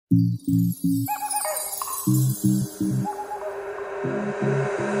Time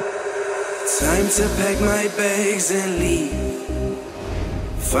to pack my bags and leave.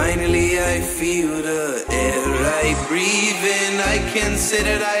 Finally I feel the air I breathe in. I can say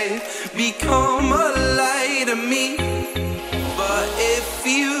that I've become a light to me, but it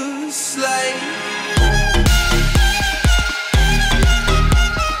feels like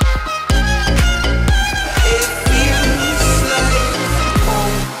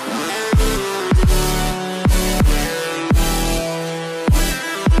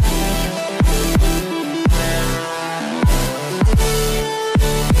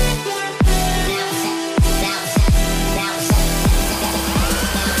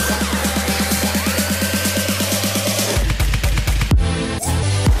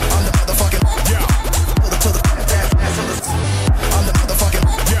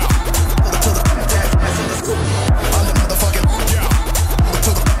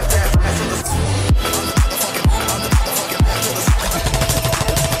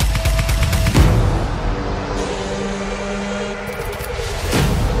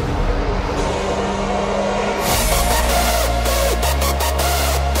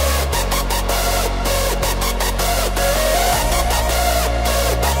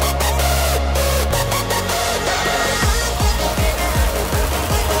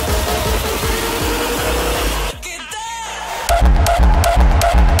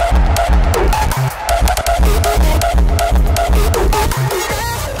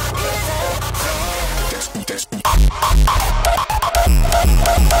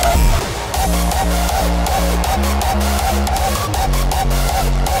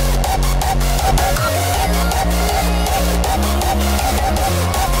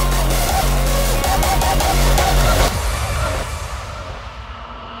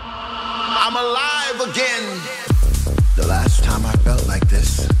I'm alive again. The last time I felt like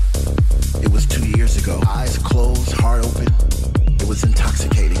this, it was 2 years ago. Eyes closed, heart open. It was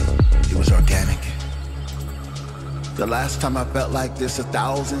intoxicating. It was organic. The last time I felt like this,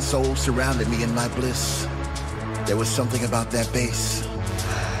 1,000 souls surrounded me in my bliss. There was something about that bass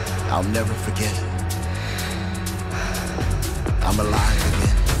I'll never forget. I'm alive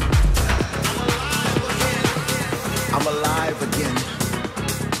again. I'm alive again.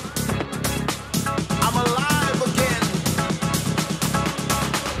 I'm alive again.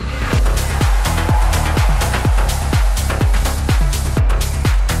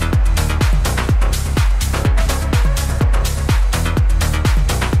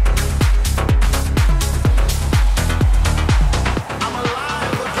 I'm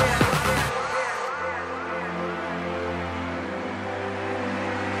alive again.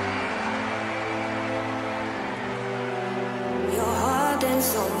 You're hurting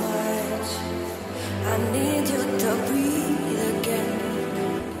so much. I need you to breathe again.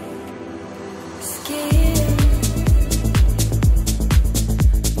 Scared.